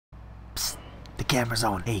camera's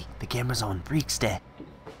on. Hey, the camera's on. Freeksterr.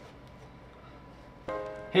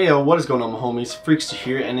 Hey yo, what is going on my homies? Freeksterr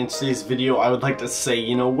here, and in today's video I would like to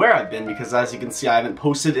say, where I've been, because as you can see I haven't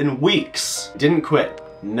posted in weeks. Didn't quit.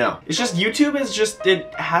 No. It's just YouTube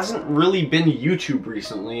it hasn't really been YouTube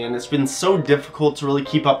recently, and it's been so difficult to really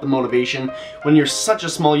keep up the motivation when you're such a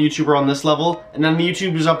small YouTuber on this level, and then the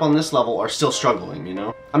YouTubers up on this level are still struggling,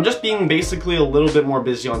 I'm just being basically a little bit more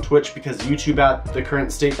busy on Twitch because YouTube at the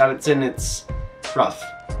current state that it's in, it's rough.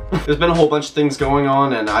 There's been a whole bunch of things going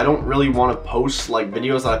on, and I don't really want to post like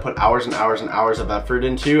videos that I put hours and hours and hours of effort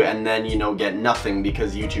into and then, get nothing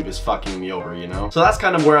because YouTube is fucking me over, So that's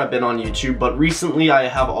kind of where I've been on YouTube, but recently I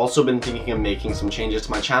have also been thinking of making some changes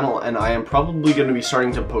to my channel, and I am probably going to be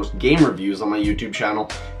starting to post game reviews on my YouTube channel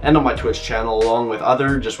and on my Twitch channel, along with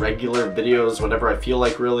other just regular videos, whatever I feel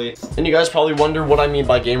like really. And you guys probably wonder what I mean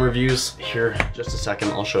by game reviews. Here, just a second,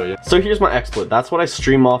 I'll show you. So here's my XSplit. That's what I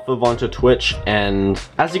stream off of onto Twitch, and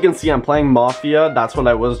as you can see, I'm playing Mafia. That's what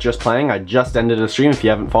I was just playing. I just ended a stream. If you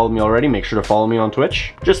haven't followed me already, make sure to follow me on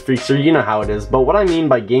Twitch. Just Freeksterr, you know how it is. But what I mean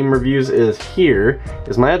by game reviews is here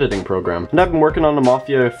is my editing program. And I've been working on the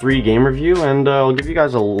Mafia 3 game review, and I'll give you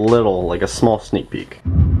guys a little, like a small sneak peek.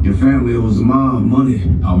 Your family owes mom money.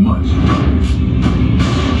 How much?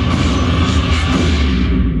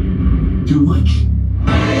 Too much.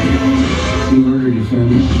 You murdered your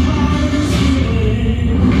family.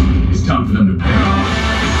 It's time for them to pay.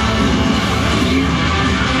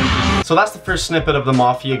 So that's the first snippet of the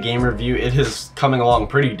Mafia game review. It is coming along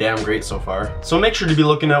pretty damn great so far. So make sure to be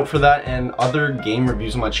looking out for that and other game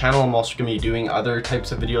reviews on my channel. I'm also going to be doing other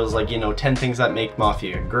types of videos like, 10 things that make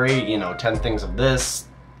Mafia great, 10 things of this.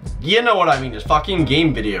 You know what I mean, just fucking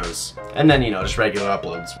game videos. And then, just regular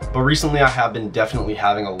uploads. But recently I have been definitely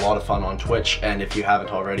having a lot of fun on Twitch, and if you haven't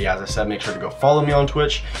already, as I said, make sure to go follow me on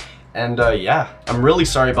Twitch. And yeah, I'm really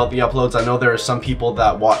sorry about the uploads. I know there are some people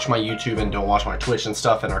that watch my YouTube and don't watch my Twitch and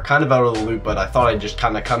stuff and are kind of out of the loop, but I thought I'd just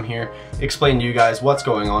kind of come here, explain to you guys what's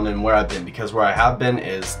going on and where I've been, because where I have been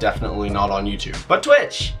is definitely not on YouTube. But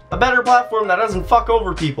Twitch, a better platform that doesn't fuck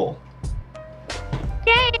over people.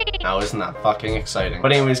 Yay! Now isn't that fucking exciting?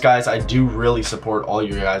 But anyways guys, I do really support all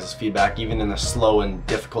your guys' feedback, even in the slow and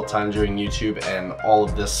difficult time during YouTube and all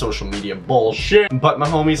of this social media bullshit. But my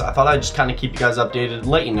homies, I thought I'd just kind of keep you guys updated,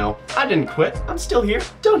 let you know I didn't quit, I'm still here,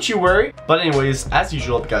 don't you worry. But anyways, as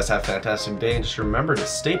usual, hope you guys have a fantastic day, and just remember to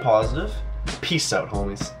stay positive. Peace out,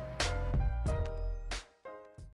 homies.